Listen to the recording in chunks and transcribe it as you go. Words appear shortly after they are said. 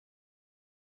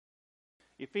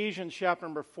Ephesians chapter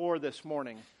number 4 this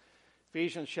morning.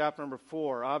 Ephesians chapter number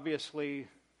 4. Obviously,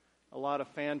 a lot of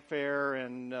fanfare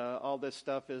and all this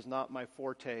stuff is not my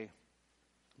forte.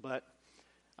 But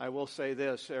I will say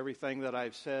this, everything that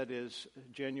I've said is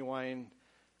genuine,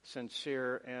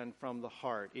 sincere, and from the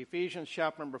heart. Ephesians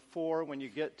chapter number 4, when you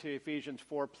get to Ephesians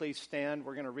 4, please stand.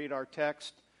 We're going to read our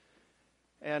text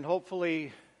and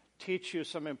hopefully teach you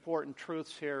some important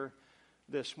truths here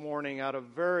this morning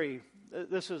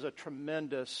this is a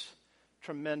tremendous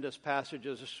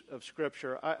passages of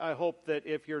Scripture. I hope that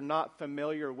if you're not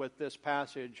familiar with this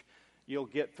passage, you'll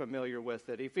get familiar with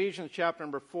it. Ephesians chapter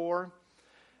number 4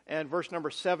 and verse number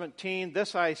 17,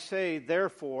 "This I say,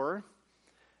 therefore,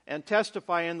 and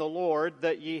testify in the Lord,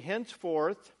 that ye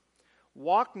henceforth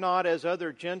walk not as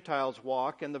other Gentiles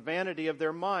walk, in the vanity of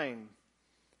their mind,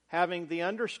 having the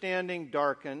understanding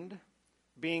darkened,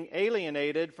 being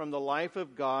alienated from the life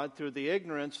of God through the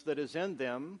ignorance that is in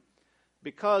them,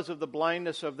 because of the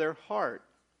blindness of their heart,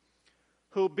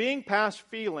 who being past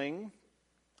feeling,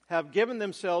 have given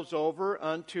themselves over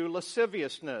unto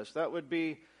lasciviousness." That would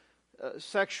be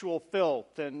sexual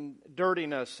filth and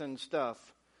dirtiness and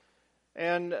stuff.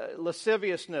 And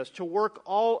lasciviousness, to work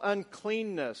all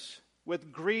uncleanness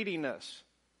with greediness.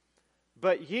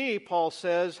 "But ye," Paul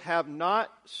says, "have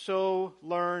not so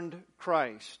learned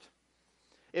Christ.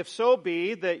 If so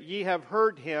be that ye have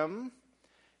heard him,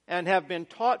 and have been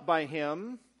taught by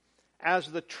him, as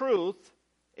the truth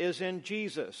is in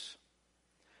Jesus,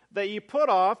 that ye put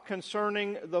off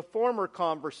concerning the former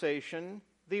conversation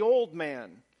the old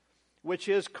man, which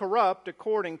is corrupt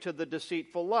according to the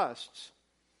deceitful lusts,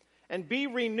 and be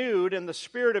renewed in the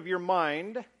spirit of your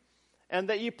mind, and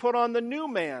that ye put on the new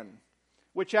man,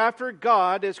 which after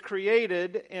God is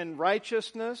created in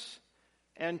righteousness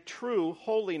and true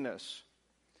holiness.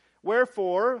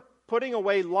 Wherefore, putting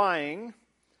away lying,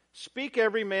 speak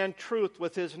every man truth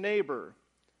with his neighbor,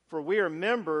 for we are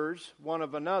members one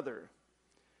of another.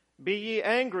 Be ye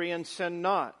angry and sin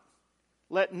not.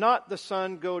 Let not the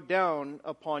sun go down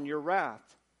upon your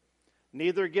wrath.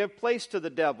 Neither give place to the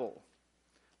devil.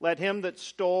 Let him that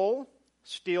stole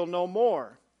steal no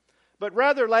more, but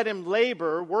rather let him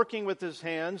labor, working with his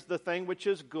hands the thing which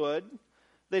is good,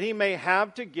 that he may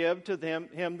have to give to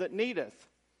him that needeth.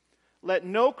 Let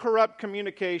no corrupt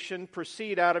communication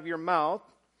proceed out of your mouth,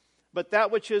 but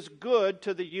that which is good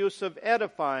to the use of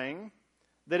edifying,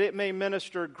 that it may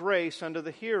minister grace unto the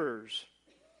hearers."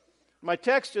 My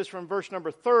text is from verse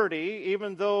number 30,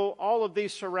 even though all of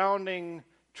these surrounding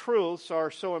truths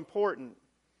are so important.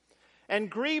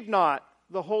 "And grieve not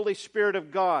the Holy Spirit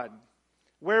of God,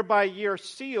 whereby ye are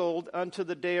sealed unto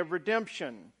the day of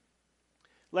redemption.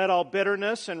 Let all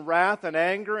bitterness and wrath and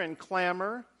anger and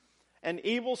clamor and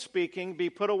evil speaking be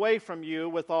put away from you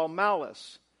with all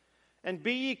malice. And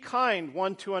be ye kind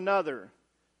one to another,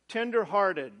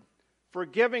 tender-hearted,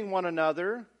 forgiving one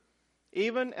another,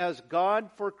 even as God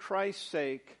for Christ's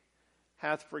sake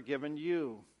hath forgiven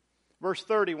you." Verse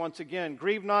 30, once again,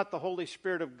 "Grieve not the Holy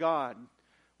Spirit of God,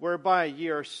 whereby ye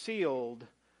are sealed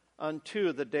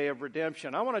unto the day of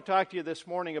redemption." I want to talk to you this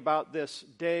morning about this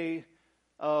day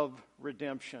of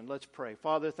redemption. Let's pray.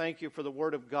 Father, thank you for the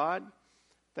Word of God.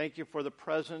 Thank you for the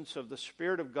presence of the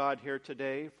Spirit of God here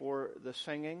today, for the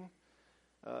singing.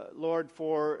 Lord,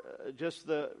 for just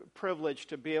the privilege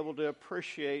to be able to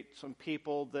appreciate some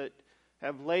people that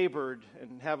have labored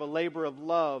and have a labor of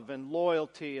love and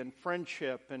loyalty and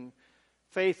friendship and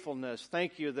faithfulness.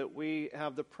 Thank you that we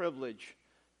have the privilege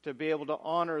to be able to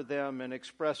honor them and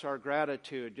express our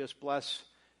gratitude. Just bless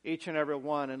each and every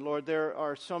one. And Lord, there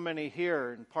are so many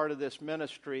here and part of this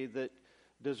ministry that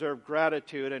deserve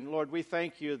gratitude. And Lord, we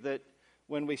thank you that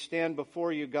when we stand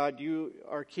before you, God, you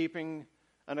are keeping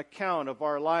an account of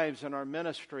our lives and our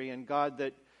ministry. And God,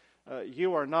 that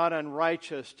you are not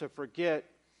unrighteous to forget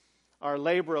our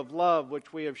labor of love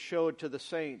which we have showed to the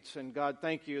saints. And God,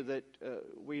 thank you that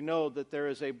we know that there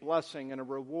is a blessing and a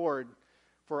reward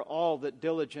for all that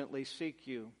diligently seek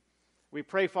you. We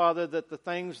pray, Father, that the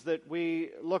things that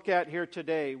we look at here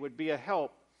today would be a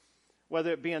help,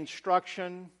 whether it be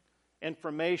instruction,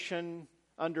 information,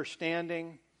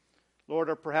 understanding, Lord,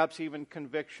 or perhaps even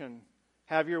conviction.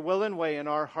 Have your will and way in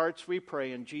our hearts, we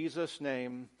pray, in Jesus'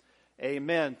 name,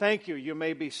 amen. Thank you. You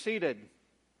may be seated.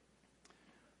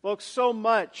 Folks, so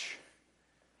much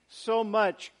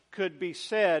could be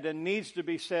said and needs to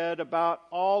be said about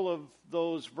all of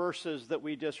those verses that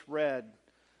we just read.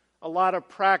 A lot of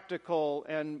practical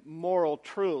and moral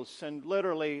truths, and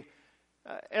literally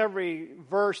every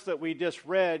verse that we just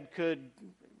read could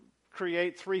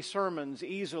create 3 sermons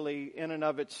easily in and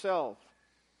of itself.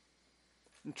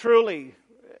 And truly,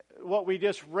 what we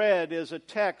just read is a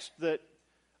text that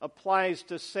applies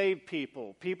to saved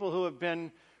people, people who have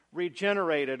been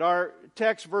regenerated. Our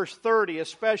text, verse 30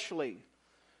 especially.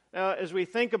 Now, as we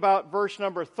think about verse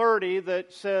number 30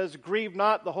 that says, "Grieve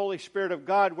not the Holy Spirit of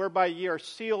God, whereby ye are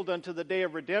sealed unto the day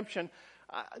of redemption,"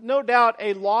 no doubt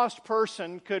a lost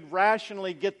person could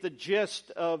rationally get the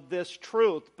gist of this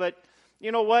truth. But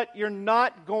you know what? You're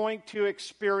not going to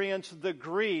experience the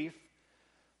grief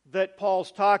that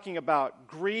Paul's talking about.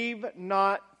 Grieve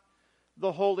not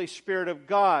the Holy Spirit of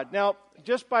God. Now,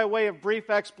 just by way of brief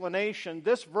explanation,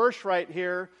 this verse right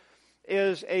here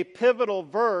is a pivotal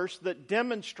verse that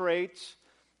demonstrates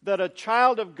that a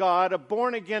child of God, a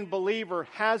born-again believer,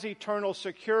 has eternal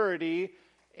security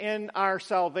in our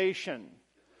salvation.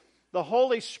 The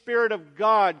Holy Spirit of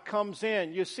God comes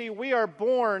in. You see, we are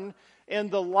born in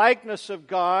the likeness of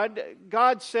God.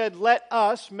 God said, "Let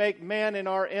us make man in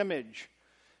our image."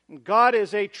 God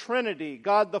is a Trinity,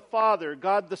 God the Father,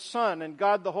 God the Son, and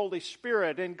God the Holy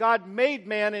Spirit. And God made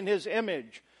man in His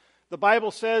image. The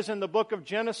Bible says in the book of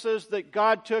Genesis that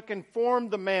God took and formed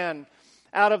the man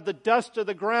out of the dust of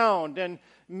the ground and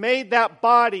made that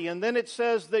body. And then it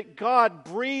says that God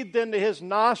breathed into his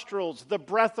nostrils the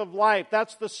breath of life.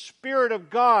 That's the Spirit of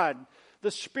God,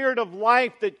 the Spirit of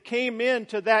life that came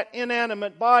into that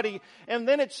inanimate body. And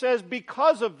then it says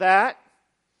because of that,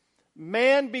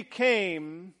 man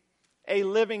became a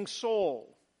living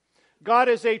soul. God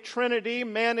is a Trinity,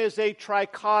 man is a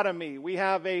trichotomy. We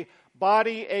have a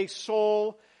body, a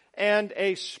soul, and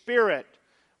a spirit.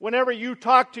 Whenever you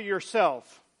talk to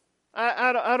yourself,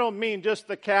 I don't mean just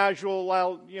the casual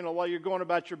while you're going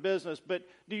about your business, but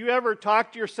do you ever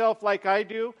talk to yourself like I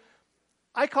do?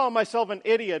 I call myself an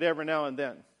idiot every now and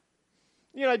then.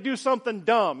 I do something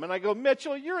dumb, and I go,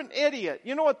 "Mitchell, you're an idiot."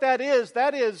 You know what that is?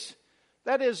 That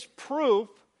is proof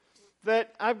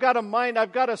that I've got a mind,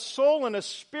 I've got a soul and a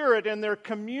spirit, and they're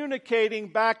communicating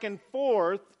back and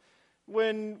forth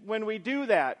when we do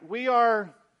that. We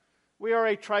are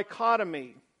a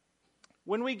trichotomy.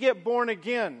 When we get born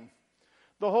again,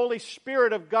 the Holy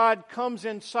Spirit of God comes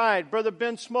inside. Brother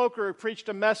Ben Smoker preached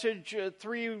a message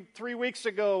three weeks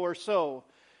ago or so,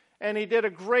 and he did a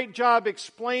great job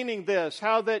explaining this,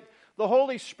 how that the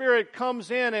Holy Spirit comes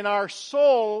in and our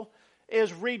soul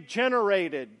is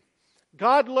regenerated.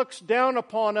 God looks down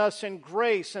upon us in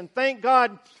grace, and thank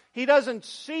God He doesn't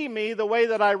see me the way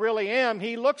that I really am.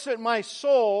 He looks at my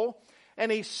soul and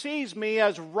He sees me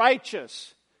as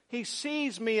righteous. He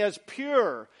sees me as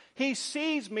pure. He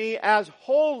sees me as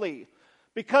holy.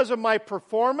 Because of my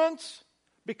performance?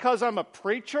 Because I'm a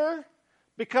preacher?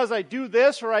 Because I do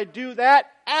this or I do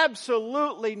that?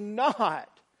 Absolutely not.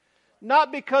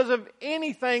 Not because of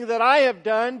anything that I have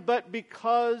done, but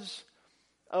because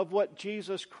of what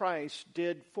Jesus Christ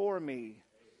did for me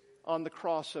on the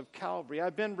cross of Calvary.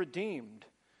 I've been redeemed.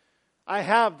 I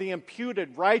have the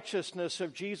imputed righteousness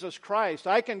of Jesus Christ.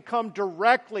 I can come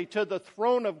directly to the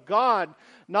throne of God,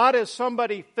 not as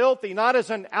somebody filthy, not as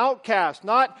an outcast,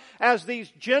 not as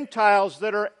these Gentiles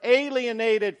that are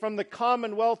alienated from the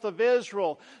commonwealth of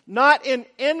Israel, not in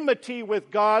enmity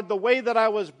with God the way that I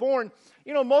was born.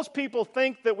 Most people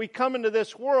think that we come into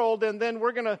this world and then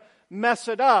we're going to mess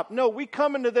it up. No, we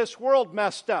come into this world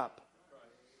messed up.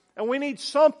 And we need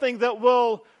something that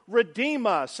will redeem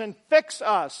us and fix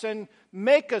us and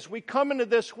make us. We come into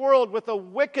this world with a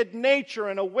wicked nature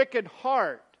and a wicked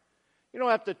heart. You don't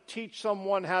have to teach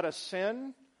someone how to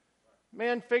sin.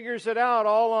 Man figures it out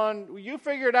you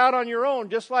figure it out on your own,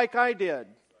 just like I did.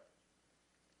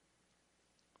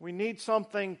 We need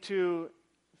something to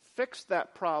fix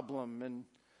that problem, and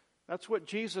that's what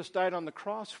Jesus died on the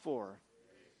cross for.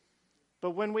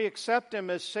 But when we accept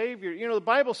Him as Savior, the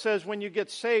Bible says when you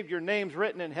get saved, your name's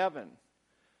written in heaven.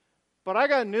 But I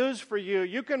got news for you.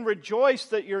 You can rejoice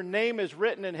that your name is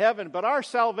written in heaven, but our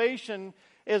salvation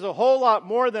is a whole lot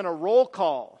more than a roll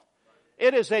call.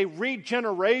 It is a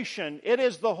regeneration. It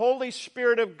is the Holy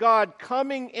Spirit of God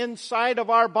coming inside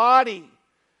of our body,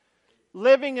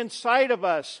 living inside of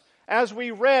us. As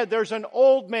we read, there's an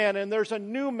old man and there's a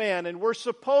new man, and we're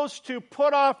supposed to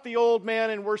put off the old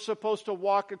man and we're supposed to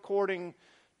walk according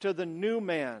to the new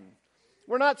man.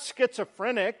 We're not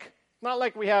schizophrenic, not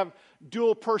like we have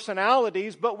dual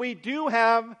personalities, but we do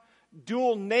have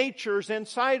dual natures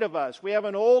inside of us. We have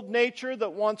an old nature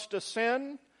that wants to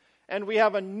sin, and we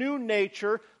have a new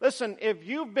nature. Listen, if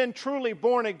you've been truly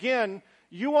born again,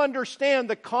 you understand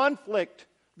the conflict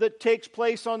that takes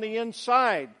place on the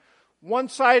inside. One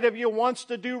side of you wants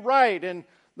to do right, and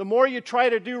the more you try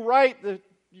to do right,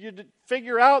 you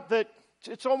figure out that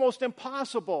it's almost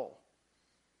impossible.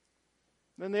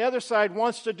 Then the other side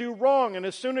wants to do wrong, and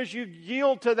as soon as you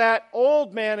yield to that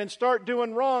old man and start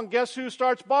doing wrong, guess who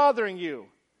starts bothering you?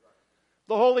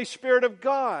 the Holy Spirit of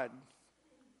God.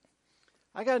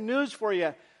 I got news for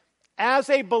you. As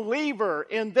a believer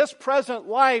in this present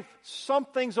life,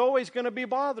 something's always going to be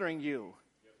bothering you.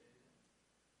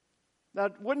 Now,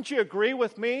 wouldn't you agree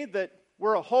with me that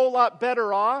we're a whole lot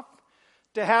better off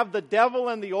to have the devil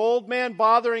and the old man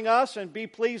bothering us and be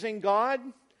pleasing God?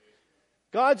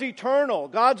 God's eternal.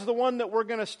 God's the one that we're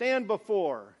going to stand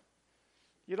before.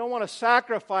 You don't want to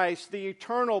sacrifice the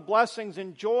eternal blessings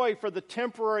and joy for the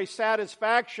temporary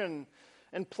satisfaction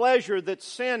and pleasure that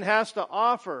sin has to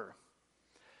offer.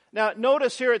 Now,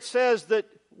 notice here it says that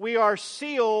we are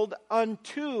sealed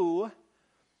unto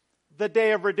the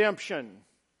day of redemption.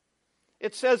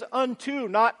 It says unto,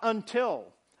 not until.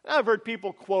 I've heard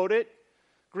people quote it.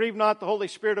 Grieve not the Holy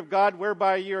Spirit of God,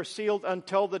 whereby ye are sealed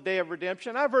until the day of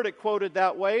redemption. I've heard it quoted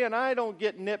that way, and I don't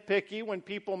get nitpicky when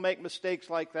people make mistakes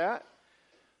like that.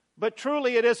 But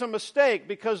truly it is a mistake,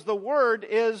 because the word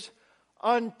is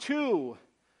unto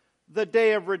the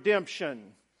day of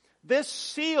redemption. This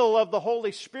seal of the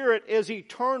Holy Spirit is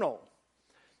eternal.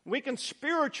 We can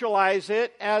spiritualize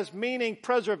it as meaning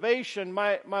preservation.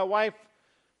 My wife,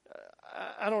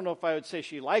 I don't know if I would say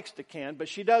she likes to can, but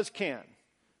she does can.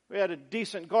 We had a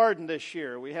decent garden this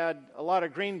year. We had a lot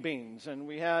of green beans, and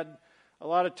we had a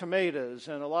lot of tomatoes,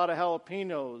 and a lot of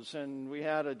jalapenos, and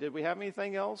did we have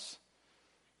anything else?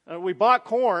 We bought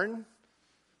corn.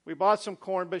 We bought some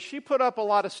corn, but she put up a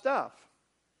lot of stuff.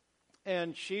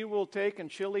 And she will take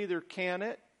and she'll either can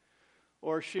it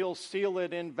or she'll seal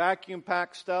it in vacuum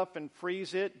pack stuff and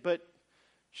freeze it. But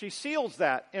she seals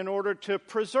that in order to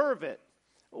preserve it.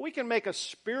 We can make a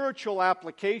spiritual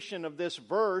application of this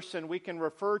verse, and we can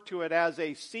refer to it as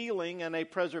a sealing and a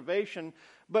preservation.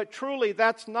 But truly,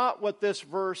 that's not what this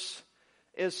verse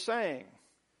is saying.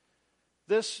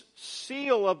 This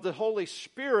seal of the Holy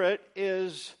Spirit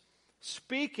is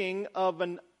speaking of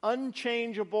an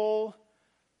unchangeable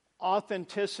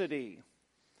authenticity.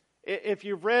 If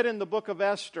you've read in the book of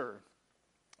Esther,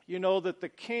 you know that the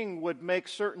king would make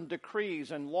certain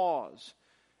decrees and laws.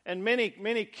 And many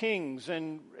kings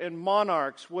and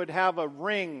monarchs would have a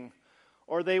ring,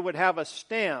 or they would have a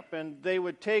stamp, and they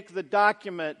would take the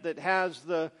document that has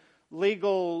the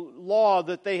legal law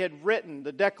that they had written,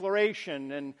 the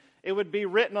declaration, and it would be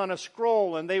written on a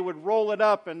scroll, and they would roll it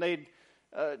up, and they'd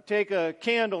take a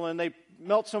candle, and they'd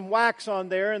melt some wax on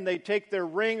there, and they'd take their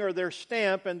ring or their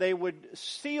stamp, and they would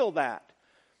seal that.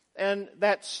 And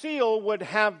that seal would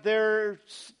have their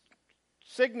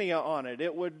signia on it.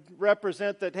 It would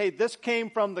represent that, hey, this came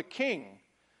from the king.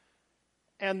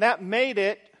 And that made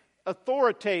it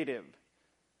authoritative.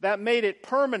 That made it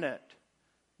permanent.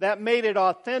 That made it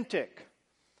authentic.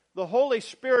 The Holy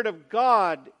Spirit of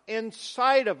God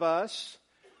inside of us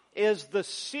is the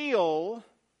seal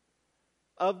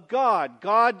of God.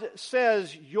 God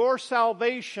says your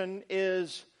salvation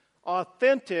is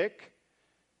authentic.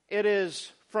 It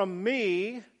is from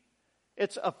me.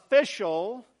 It's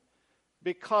official,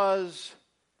 because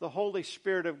the Holy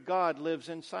Spirit of God lives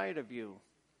inside of you.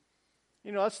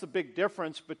 You know, that's the big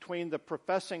difference between the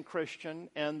professing Christian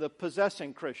and the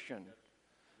possessing Christian.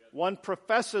 One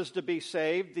professes to be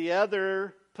saved, the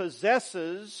other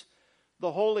possesses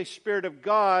the Holy Spirit of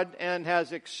God and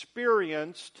has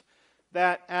experienced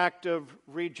that act of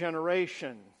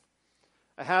regeneration.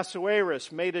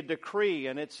 Ahasuerus made a decree,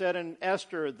 and it said in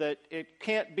Esther that it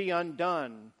can't be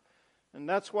undone. And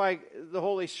that's why the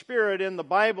Holy Spirit in the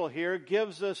Bible here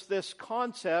gives us this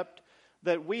concept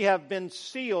that we have been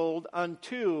sealed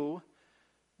unto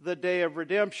the day of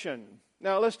redemption.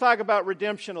 Now let's talk about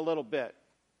redemption a little bit.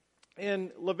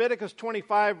 In Leviticus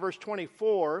 25 verse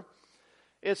 24,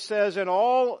 it says, in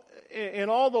all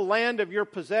the land of your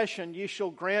possession ye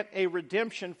shall grant a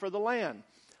redemption for the land.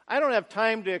 I don't have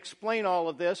time to explain all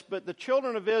of this, but the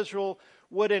children of Israel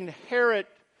would inherit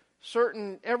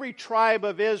every tribe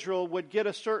of Israel would get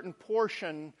a certain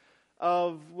portion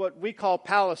of what we call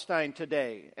Palestine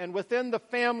today. And within the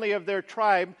family of their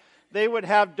tribe, they would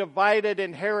have divided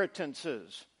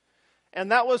inheritances.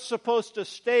 And that was supposed to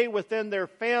stay within their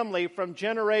family from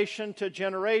generation to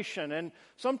generation. And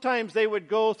sometimes they would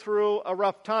go through a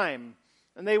rough time,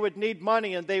 and they would need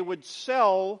money, and they would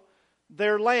sell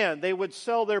their land. They would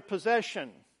sell their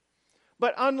possession.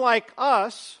 But unlike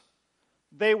us,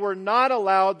 they were not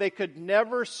allowed, they could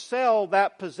never sell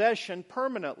that possession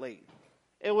permanently.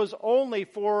 It was only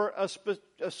for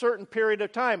a certain period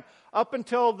of time. Up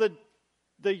until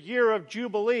the year of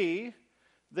Jubilee,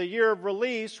 the year of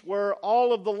release, where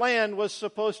all of the land was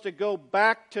supposed to go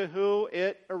back to who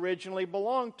it originally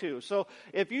belonged to. So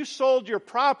if you sold your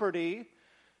property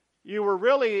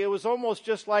it was almost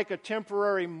just like a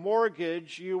temporary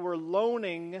mortgage. You were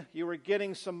loaning, you were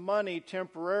getting some money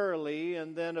temporarily,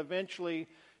 and then eventually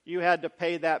you had to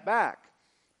pay that back.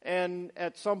 And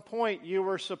at some point you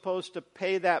were supposed to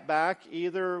pay that back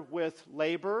either with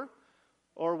labor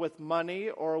or with money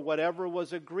or whatever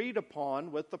was agreed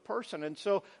upon with the person. And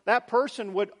so that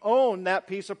person would own that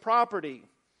piece of property.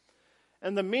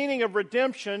 And the meaning of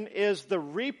redemption is the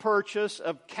repurchase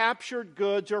of captured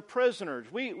goods or prisoners.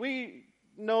 We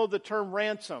know the term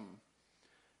ransom.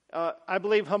 I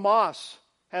believe Hamas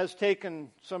has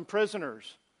taken some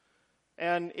prisoners.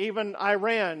 And even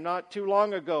Iran, not too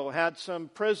long ago, had some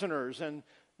prisoners. And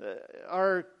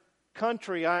our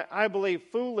country, I believe,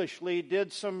 foolishly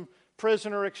did some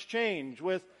prisoner exchange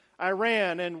with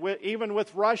Iran and even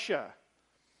with Russia,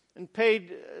 and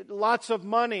paid lots of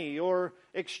money or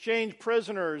exchanged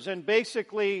prisoners and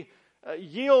basically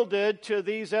yielded to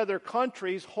these other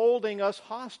countries holding us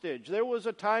hostage. There was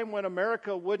a time when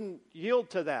America wouldn't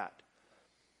yield to that.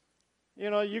 You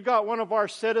know, you got one of our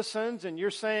citizens and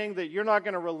you're saying that you're not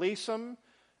going to release them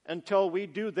until we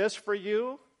do this for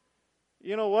you.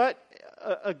 You know what?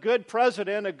 A good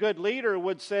president, a good leader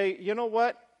would say, you know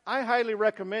what? I highly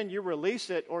recommend you release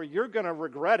it or you're going to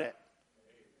regret it.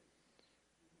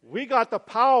 We got the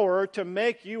power to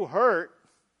make you hurt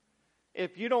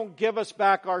if you don't give us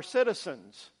back our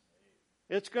citizens.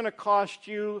 It's going to cost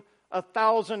you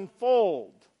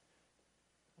 1,000-fold.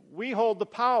 We hold the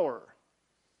power.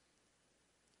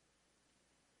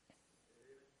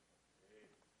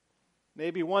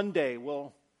 Maybe one day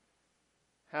we'll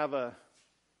have a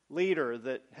leader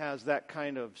that has that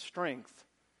kind of strength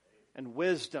and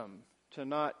wisdom to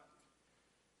not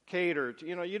cater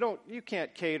to, you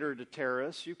can't cater to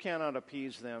terrorists. You cannot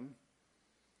appease them.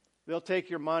 They'll take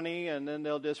your money and then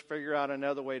they'll just figure out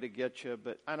another way to get you.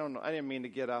 But I don't know. I didn't mean to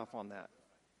get off on that.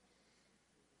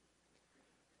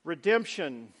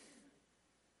 Redemption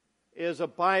is a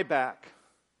buyback.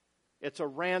 It's a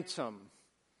ransom.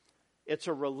 It's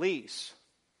a release.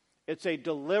 It's a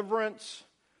deliverance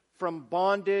from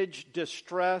bondage,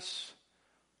 distress,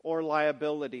 or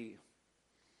liability.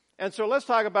 And so let's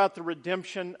talk about the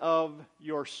redemption of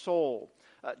your soul.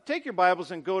 Take your Bibles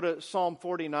and go to Psalm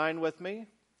 49 with me.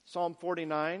 Psalm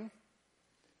 49.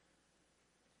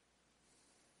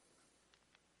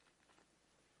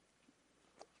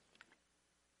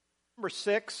 Number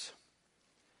 6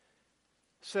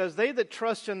 says, "They that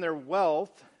trust in their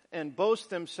wealth and boast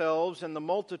themselves in the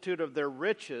multitude of their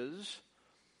riches,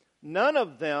 none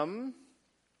of them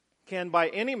can by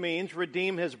any means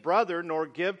redeem his brother, nor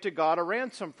give to God a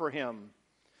ransom for him.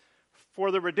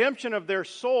 For the redemption of their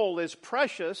soul is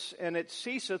precious, and it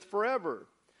ceaseth forever.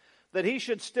 That he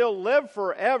should still live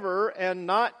forever, and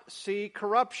not see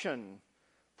corruption.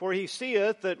 For he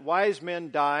seeth that wise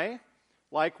men die,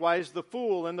 likewise the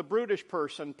fool and the brutish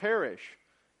person perish,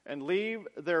 and leave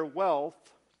their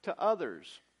wealth to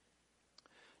others."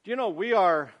 Do you know we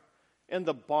are in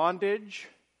the bondage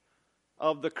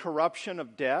of the corruption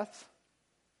of death?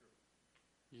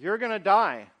 You're going to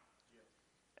die.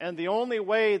 And the only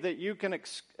way that you can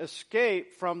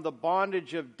escape from the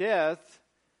bondage of death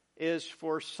is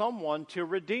for someone to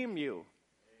redeem you.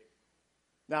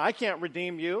 Now, I can't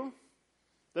redeem you.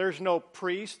 There's no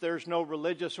priest, there's no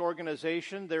religious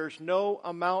organization, there's no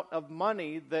amount of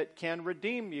money that can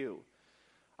redeem you.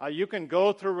 You can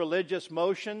go through religious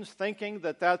motions thinking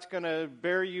that that's going to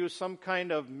bear you some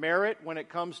kind of merit when it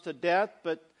comes to death,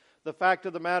 but the fact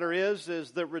of the matter is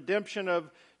the redemption of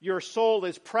your soul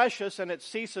is precious and it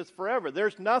ceaseth forever.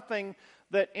 There's nothing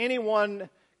that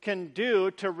anyone can do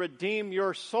to redeem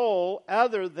your soul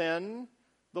other than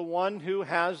the one who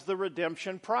has the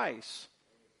redemption price.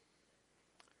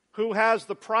 Who has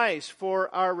the price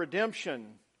for our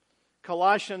redemption?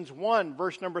 Colossians 1,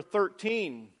 verse number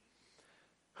 13.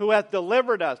 Who hath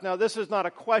delivered us. Now this is not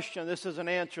a question, this is an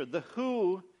answer. The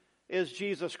who is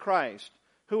Jesus Christ.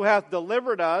 Who hath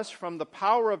delivered us from the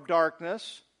power of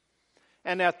darkness,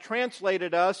 and hath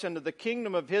translated us into the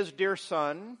kingdom of his dear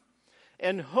Son,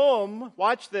 in whom,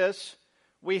 watch this,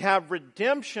 we have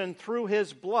redemption through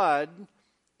his blood,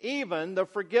 even the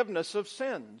forgiveness of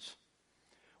sins.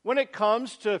 When it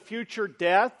comes to future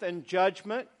death and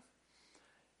judgment,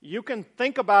 you can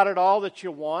think about it all that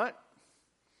you want.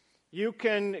 You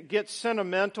can get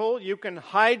sentimental. You can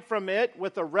hide from it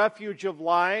with a refuge of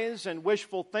lies and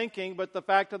wishful thinking. But the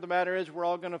fact of the matter is we're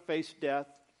all going to face death.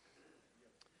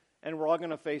 And we're all going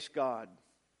to face God.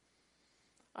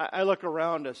 I look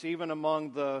around us, even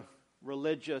among the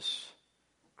religious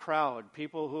crowd,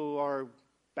 people who are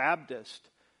Baptist.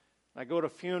 I go to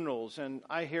funerals and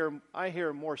I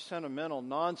hear more sentimental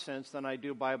nonsense than I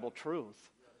do Bible truth.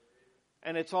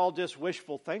 and it's all just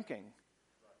wishful thinking.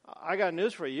 I got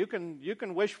news for you. You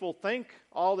can wishful think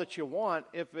all that you want.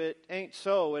 If it ain't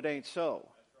so, it ain't so.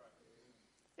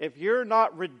 If you're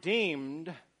not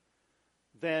redeemed,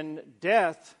 then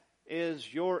death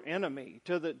is your enemy.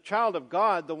 To the child of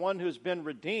God, the one who's been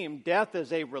redeemed, death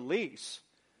is a release.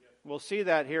 We'll see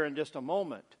that here in just a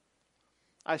moment.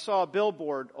 I saw a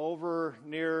billboard over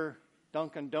near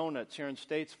Dunkin' Donuts here in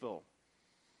Statesville.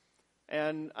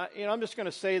 And I'm just going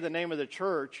to say the name of the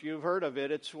church. You've heard of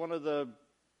it. It's one of the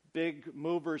big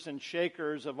movers and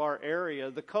shakers of our area,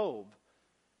 the Cove.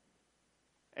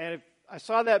 And I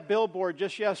saw that billboard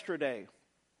just yesterday.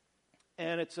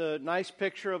 And it's a nice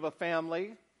picture of a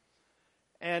family.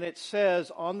 And it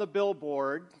says on the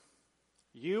billboard,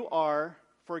 "You are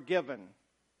forgiven."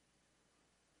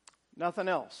 Nothing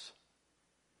else.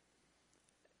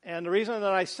 And the reason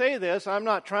that I say this, I'm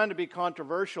not trying to be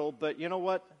controversial, but you know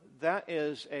what? That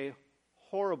is a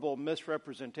horrible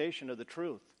misrepresentation of the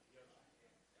truth.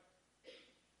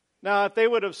 Now, if they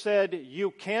would have said,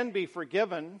 "You can be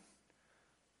forgiven,"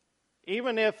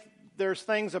 even if there's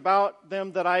things about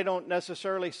them that I don't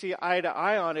necessarily see eye to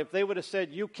eye on, if they would have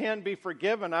said, "You can be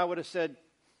forgiven," I would have said,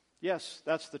 yes,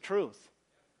 that's the truth.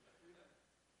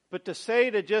 But to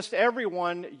say to just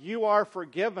everyone, "You are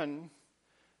forgiven,"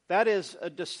 that is a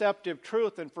deceptive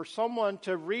truth. And for someone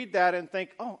to read that and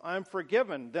think, "Oh, I'm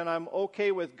forgiven, then I'm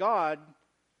okay with God,"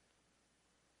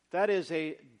 that is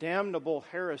a damnable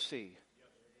heresy.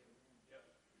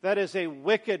 That is a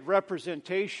wicked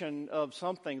representation of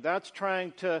something. That's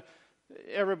trying to,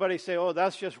 everybody say, "Oh,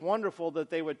 that's just wonderful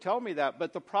that they would tell me that."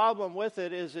 But the problem with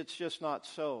it is it's just not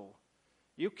so.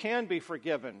 You can be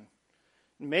forgiven.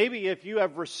 Maybe if you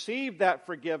have received that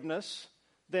forgiveness,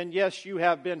 then yes, you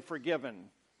have been forgiven.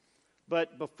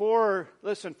 But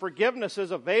listen, forgiveness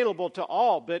is available to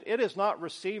all, but it is not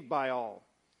received by all.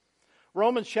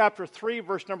 Romans chapter 3,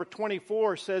 verse number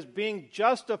 24 says, "Being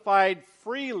justified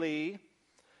freely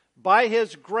by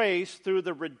His grace through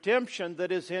the redemption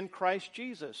that is in Christ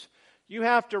Jesus." You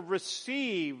have to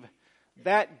receive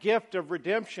that gift of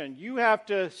redemption. You have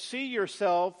to see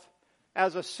yourself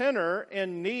as a sinner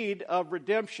in need of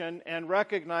redemption and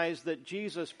recognize that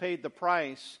Jesus paid the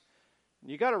price.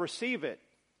 You got to receive it.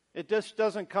 It just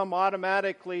doesn't come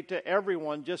automatically to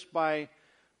everyone just by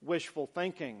wishful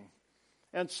thinking.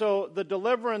 And so the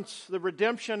deliverance, the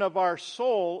redemption of our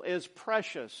soul is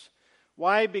precious.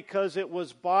 Why? Because it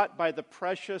was bought by the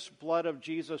precious blood of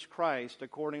Jesus Christ,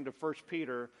 according to 1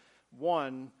 Peter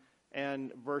 1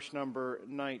 and verse number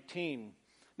 19.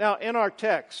 Now, in our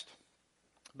text,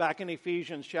 back in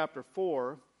Ephesians chapter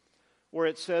 4, where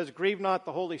it says, "Grieve not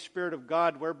the Holy Spirit of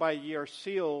God, whereby ye are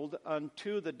sealed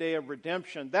unto the day of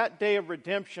redemption." That day of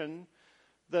redemption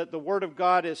that the Word of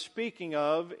God is speaking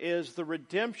of is the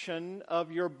redemption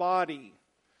of your body.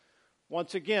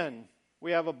 Once again,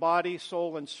 we have a body,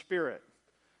 soul, and spirit.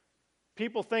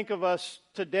 People think of us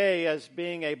today as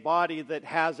being a body that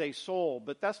has a soul,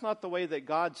 but that's not the way that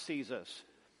God sees us.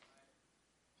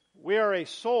 We are a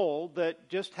soul that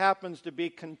just happens to be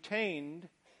contained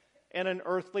in an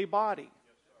earthly body.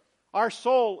 Our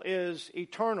soul is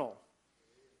eternal.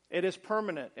 It is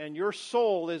permanent, and your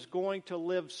soul is going to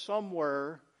live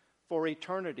somewhere for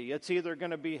eternity. It's either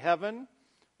going to be heaven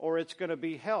or it's going to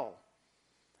be hell.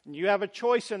 And you have a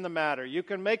choice in the matter. You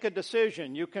can make a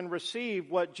decision. You can receive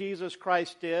what Jesus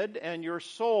Christ did, and your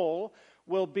soul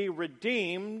will be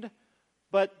redeemed,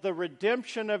 but the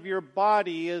redemption of your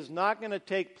body is not going to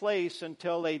take place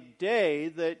until a day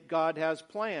that God has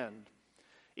planned.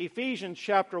 Ephesians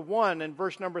chapter 1 and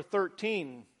verse number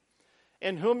 13.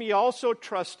 "In whom ye also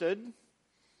trusted,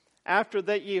 after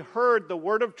that ye heard the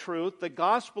word of truth, the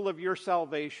gospel of your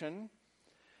salvation,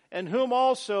 in whom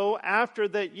also, after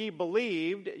that ye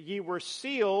believed, ye were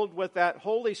sealed with that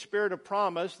Holy Spirit of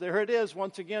promise." There it is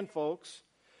once again, folks.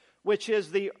 "Which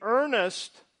is the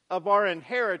earnest of our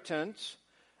inheritance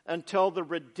until the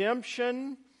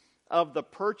redemption of the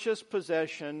purchased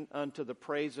possession unto the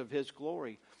praise of His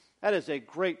glory." That is a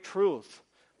great truth.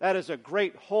 That is a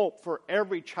great hope for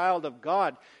every child of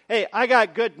God. Hey, I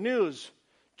got good news.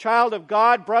 Child of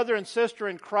God, brother and sister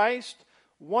in Christ,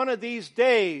 one of these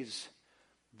days,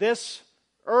 this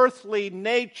earthly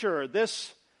nature,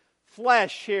 this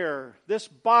flesh here, this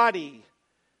body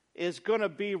is going to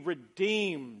be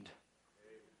redeemed.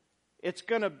 It's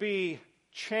going to be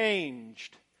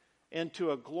changed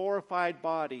into a glorified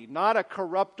body, not a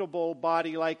corruptible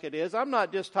body like it is. I'm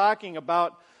not just talking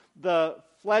about the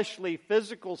fleshly,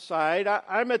 physical side.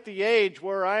 I'm at the age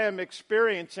where I am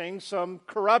experiencing some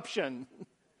corruption.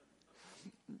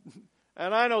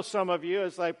 And I know some of you,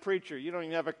 as I preacher, you don't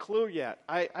even have a clue yet.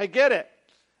 I get it.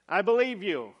 I believe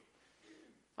you.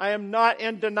 I am not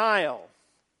in denial.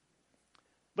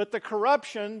 But the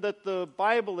corruption that the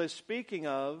Bible is speaking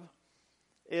of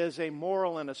is a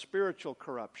moral and a spiritual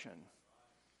corruption.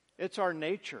 It's our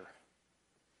nature.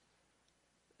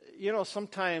 You know,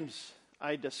 sometimes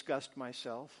I disgust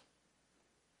myself.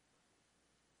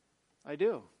 I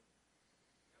do.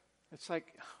 It's like,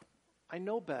 I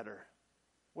know better.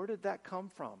 Where did that come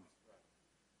from?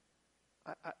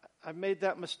 I've made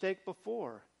that mistake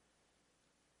before.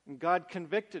 And God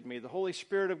convicted me. The Holy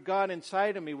Spirit of God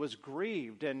inside of me was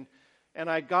grieved. And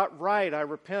I got right. I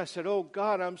repented. I said, oh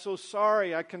God, I'm so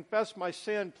sorry. I confess my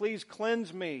sin. Please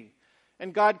cleanse me.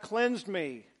 And God cleansed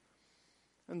me.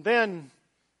 And then,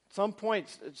 at some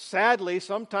point, sadly,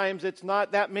 sometimes it's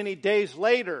not that many days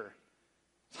later,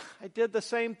 I did the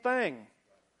same thing.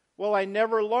 Well, I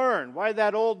never learned. Why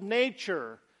that old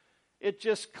nature? It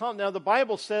just comes. Now, the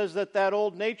Bible says that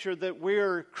old nature, that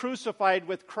we're crucified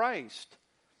with Christ.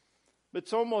 But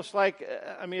it's almost like,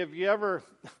 I mean, have you ever,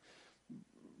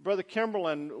 Brother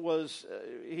Kimberlin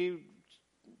he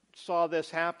saw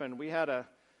this happen. We had a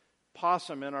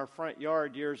possum in our front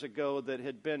yard years ago that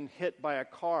had been hit by a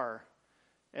car.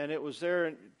 And it was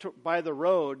there by the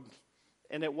road,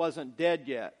 and it wasn't dead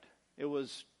yet. It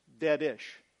was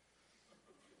dead-ish.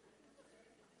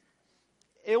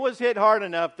 It was hit hard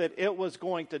enough that it was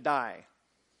going to die.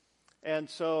 And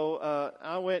so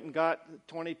I went and got the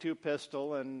 .22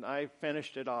 pistol, and I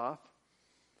finished it off.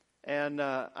 And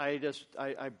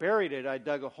I buried it. I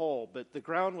dug a hole, but the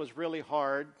ground was really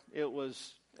hard.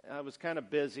 I was kind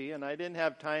of busy, and I didn't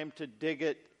have time to dig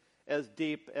it as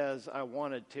deep as I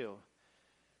wanted to.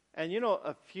 And you know,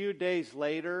 a few days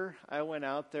later, I went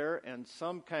out there, and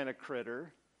some kind of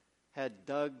critter had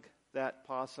dug that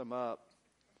possum up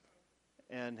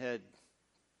and had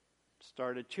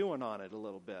started chewing on it a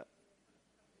little bit.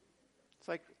 It's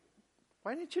like,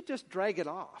 why didn't you just drag it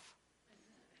off?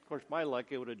 Of course, my luck,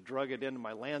 it would have drug it into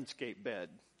my landscape bed.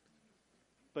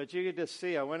 But you could just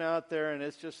see, I went out there, and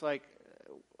it's just like,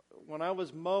 when I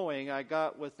was mowing, I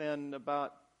got within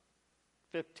about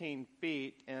 15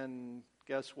 feet, and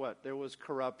guess what? There was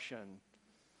corruption.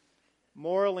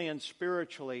 Morally and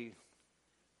spiritually,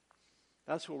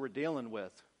 that's what we're dealing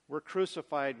with. We're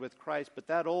crucified with Christ, but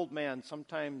that old man,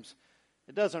 sometimes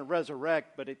it doesn't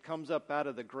resurrect, but it comes up out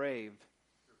of the grave,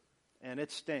 and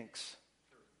it stinks,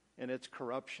 and it's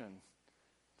corruption.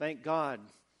 Thank God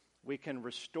we can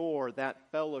restore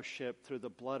that fellowship through the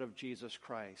blood of Jesus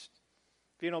Christ.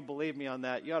 If you don't believe me on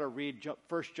that, you ought to read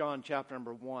 1 John chapter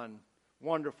number 1.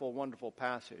 Wonderful, wonderful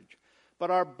passage. But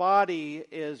our body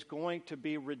is going to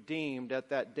be redeemed at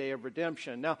that day of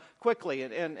redemption. Now, quickly,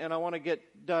 and I want to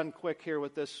get done quick here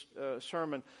with this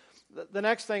sermon. The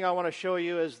next thing I want to show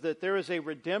you is that there is a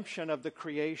redemption of the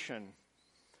creation.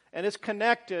 And it's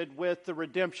connected with the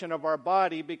redemption of our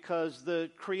body because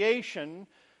the creation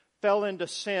fell into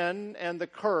sin and the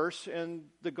curse in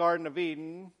the Garden of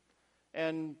Eden,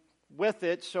 and with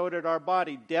it, so did our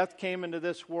body. Death came into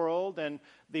this world, and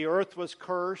the earth was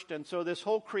cursed. And so this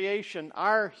whole creation,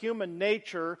 our human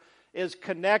nature, is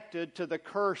connected to the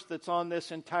curse that's on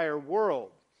this entire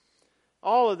world.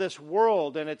 All of this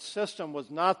world and its system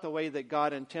was not the way that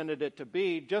God intended it to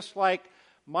be, just like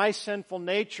my sinful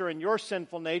nature and your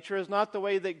sinful nature is not the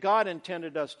way that God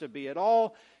intended us to be. It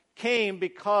all came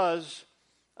because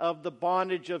of the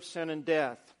bondage of sin and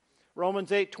death.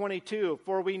 Romans 8:22,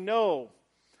 for we know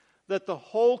that the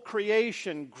whole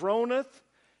creation groaneth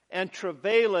and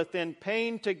travaileth in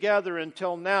pain together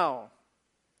until now.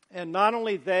 And not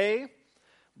only they,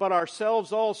 but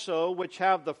ourselves also, which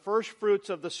have the first fruits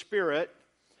of the Spirit,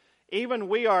 even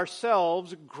we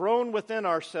ourselves groan within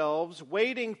ourselves,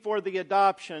 waiting for the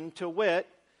adoption, to wit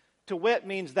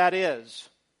means that is,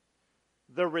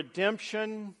 the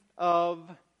redemption of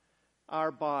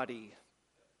our body.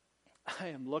 I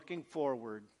am looking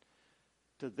forward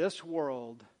to this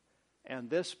world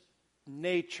and this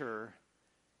nature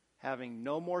having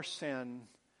no more sin,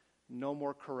 no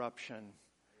more corruption.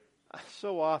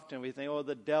 So often we think, oh,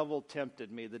 the devil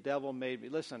tempted me, the devil made me.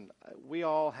 Listen, we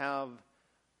all have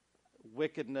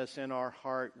wickedness in our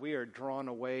heart. We are drawn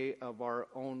away of our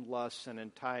own lusts and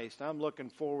enticed. I'm looking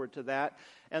forward to that.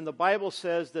 And the Bible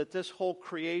says that this whole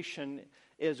creation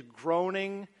is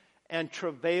groaning and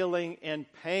travailing in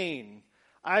pain.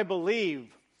 I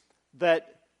believe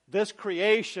that this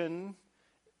creation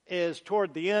is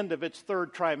toward the end of its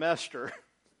third trimester.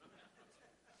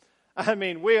 I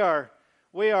mean, we are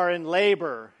in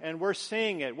labor, and we're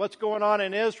seeing it. What's going on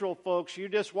in Israel, folks? You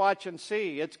just watch and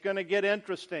see. It's going to get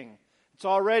interesting. It's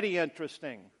already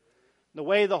interesting. The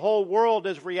way the whole world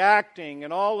is reacting,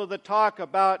 and all of the talk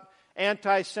about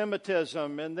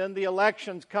anti-Semitism, and then the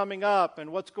elections coming up,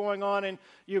 and what's going on in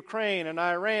Ukraine and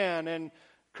Iran and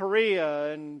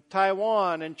Korea and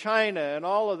Taiwan and China and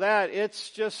all of that. It's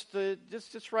just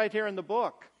right here in the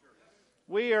book.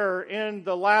 We are in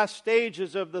the last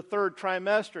stages of the third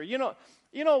trimester.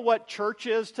 You know what church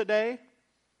is today?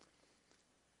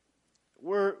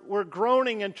 We're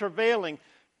groaning and travailing.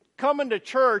 Coming to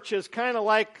church is kind of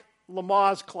like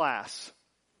Lamaze class.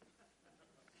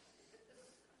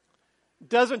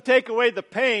 Doesn't take away the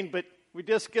pain, but we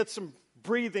just get some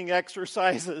breathing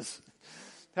exercises.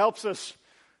 Helps us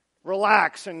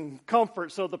relax and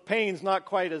comfort so the pain's not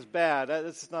quite as bad.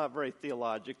 It's not very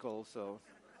theological, so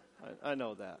I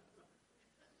know that.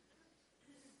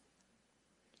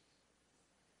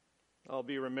 I'll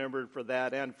be remembered for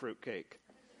that and fruitcake.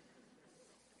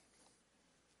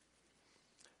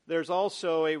 There's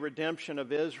also a redemption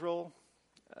of Israel.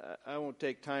 I won't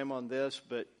take time on this,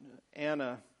 but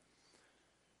Anna,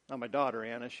 not my daughter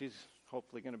Anna, she's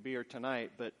hopefully going to be here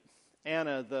tonight, but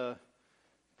Anna the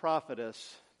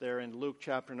prophetess, there in Luke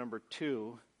chapter number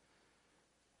 2,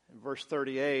 in verse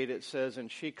 38, it says,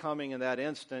 "And she coming in that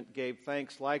instant gave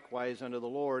thanks likewise unto the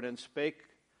Lord, and spake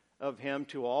of him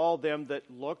to all them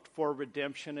that looked for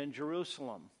redemption in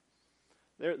Jerusalem."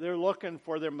 They're looking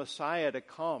for their Messiah to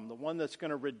come, the one that's going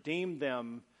to redeem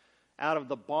them out of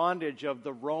the bondage of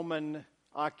the Roman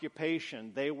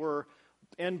occupation. They were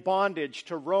in bondage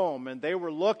to Rome, and they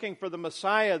were looking for the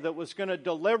Messiah that was going to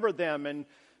deliver them and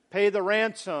pay the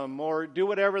ransom or do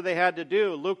whatever they had to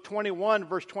do. Luke 21,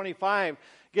 verse 25,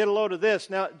 get a load of this.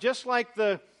 Now, just like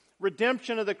the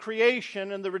redemption of the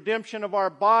creation and the redemption of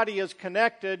our body is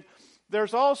connected,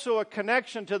 there's also a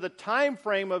connection to the time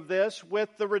frame of this with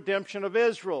the redemption of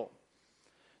Israel.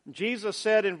 Jesus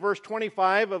said in verse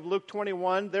 25 of Luke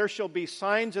 21, "There shall be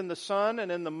signs in the sun and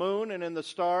in the moon and in the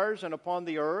stars and upon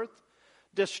the earth,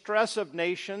 distress of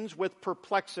nations with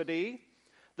perplexity,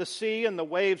 the sea and the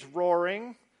waves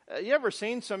roaring." You ever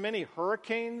seen so many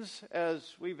hurricanes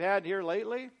as we've had here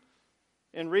lately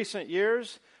in recent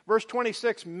years? Verse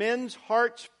 26, "Men's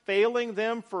hearts failing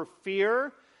them for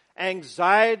fear,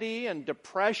 anxiety and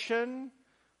depression."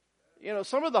 You know,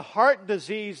 some of the heart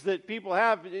disease that people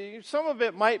have, some of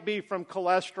it might be from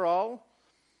cholesterol.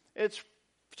 It's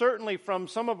certainly from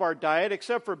some of our diet,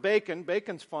 except for bacon.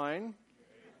 Bacon's fine.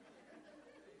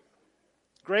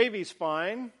 Gravy's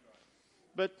fine.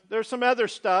 But there's some other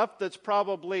stuff that's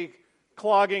probably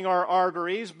clogging our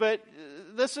arteries. But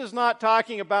this is not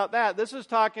talking about that. This is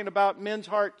talking about men's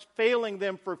hearts failing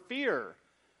them for fear.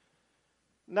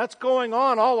 And that's going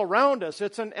on all around us.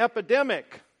 It's an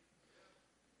epidemic.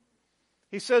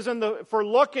 He says, "For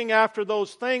looking after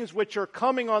those things which are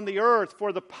coming on the earth,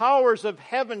 for the powers of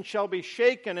heaven shall be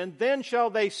shaken, and then shall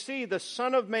they see the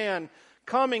Son of Man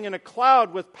coming in a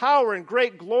cloud with power and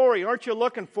great glory." Aren't you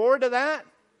looking forward to that?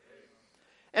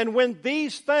 "And when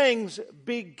these things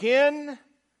begin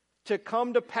to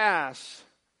come to pass,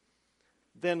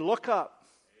 then look up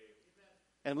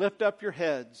and lift up your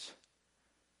heads,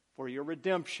 for your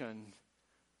redemption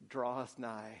draweth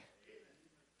nigh."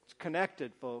 It's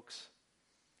connected, folks.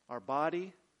 Our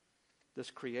body,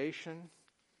 this creation,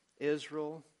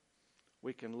 Israel,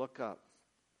 we can look up.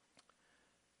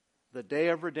 The day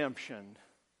of redemption,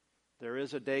 there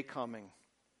is a day coming.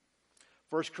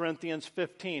 1 Corinthians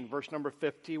 15, verse number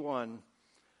 51,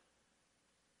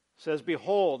 says,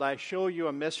 "Behold, I show you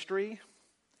a mystery.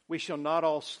 We shall not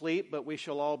all sleep, but we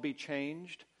shall all be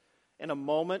changed. In a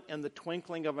moment, in the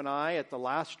twinkling of an eye, at the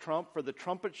last trump, for the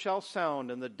trumpet shall sound,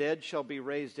 and the dead shall be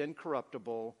raised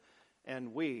incorruptible,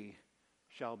 and we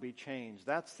shall be changed."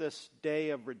 That's this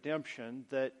day of redemption,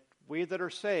 that we that are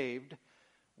saved,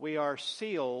 we are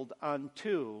sealed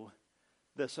unto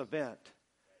this event.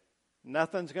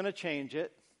 Nothing's going to change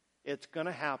it. It's going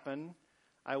to happen.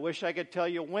 I wish I could tell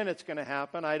you when it's going to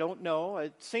happen. I don't know.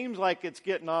 It seems like it's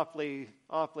getting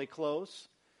awfully close.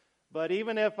 But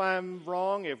even if I'm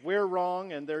wrong, if we're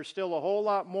wrong, and there's still a whole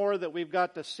lot more that we've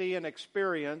got to see and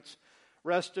experience,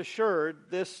 rest assured,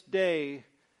 this day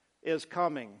is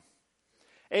coming.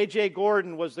 A.J.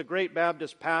 Gordon was the great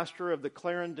Baptist pastor of the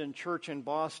Clarendon Church in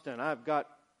Boston. I've got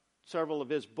several of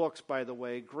his books, by the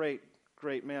way. Great,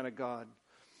 great man of God.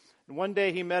 And one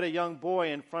day he met a young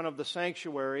boy in front of the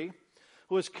sanctuary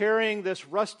who was carrying this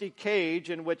rusty cage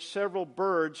in which several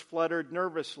birds fluttered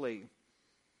nervously.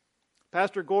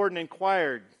 Pastor Gordon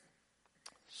inquired,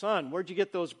 "Son, where'd you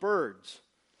get those birds?"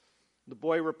 The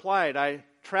boy replied, "I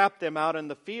trapped them out in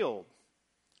the field."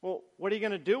 "Well, what are you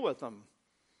going to do with them?"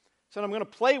 He said, "I'm going to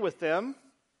play with them,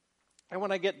 and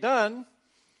when I get done,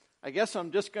 I guess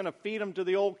I'm just going to feed them to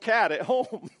the old cat at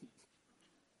home."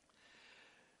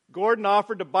 Gordon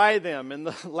offered to buy them, and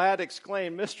the lad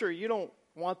exclaimed, "Mister, you don't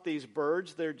want these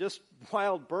birds. They're just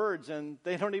wild birds, and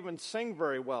they don't even sing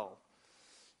very well."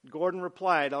 Gordon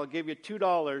replied, "I'll give you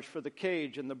 $2 for the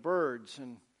cage and the birds."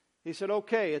 And he said,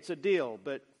 "Okay, it's a deal,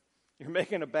 but you're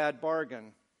making a bad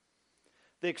bargain."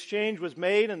 The exchange was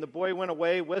made, and the boy went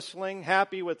away whistling,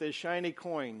 happy with his shiny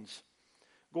coins.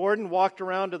 Gordon walked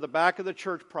around to the back of the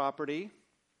church property,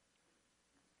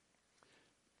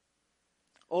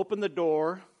 opened the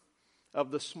door of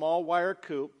the small wire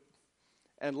coop,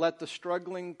 and let the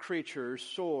struggling creatures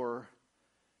soar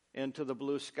into the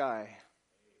blue sky.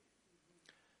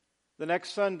 The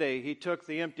next Sunday, he took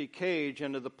the empty cage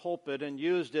into the pulpit and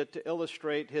used it to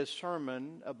illustrate his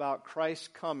sermon about Christ's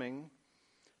coming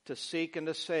to seek and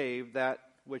to save that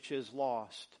which is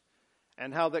lost,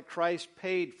 and how that Christ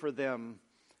paid for them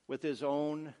with his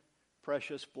own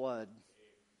precious blood.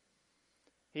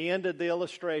 He ended the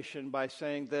illustration by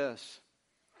saying this.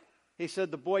 He said,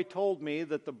 "The boy told me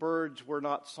that the birds were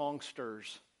not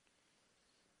songsters.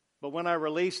 But when I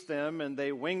released them and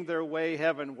they winged their way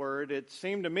heavenward, it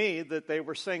seemed to me that they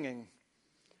were singing,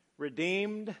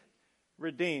 'Redeemed,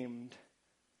 redeemed,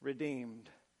 redeemed.'"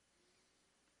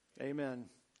 Amen.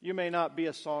 You may not be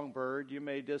a songbird. You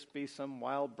may just be some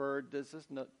wild bird. This is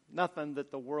nothing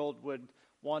that the world would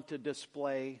want to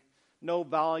display. No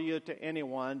value to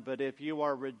anyone. But if you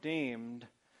are redeemed,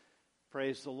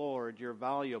 praise the Lord, you're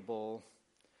valuable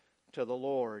to the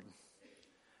Lord.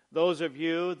 Those of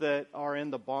you that are in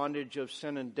the bondage of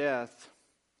sin and death,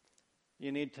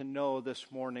 you need to know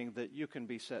this morning that you can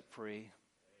be set free.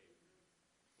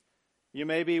 You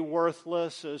may be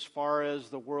worthless as far as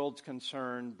the world's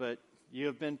concerned, but you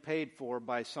have been paid for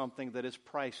by something that is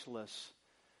priceless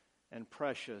and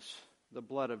precious, the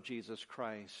blood of Jesus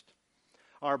Christ.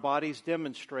 Our bodies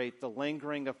demonstrate the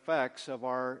lingering effects of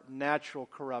our natural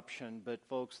corruption, but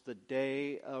folks, the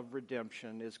day of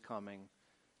redemption is coming.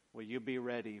 Will you be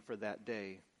ready for that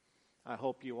day? I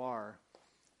hope you are.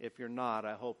 If you're not,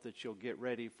 I hope that you'll get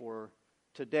ready for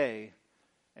today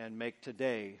and make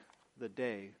today the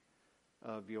day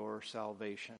of your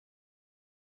salvation.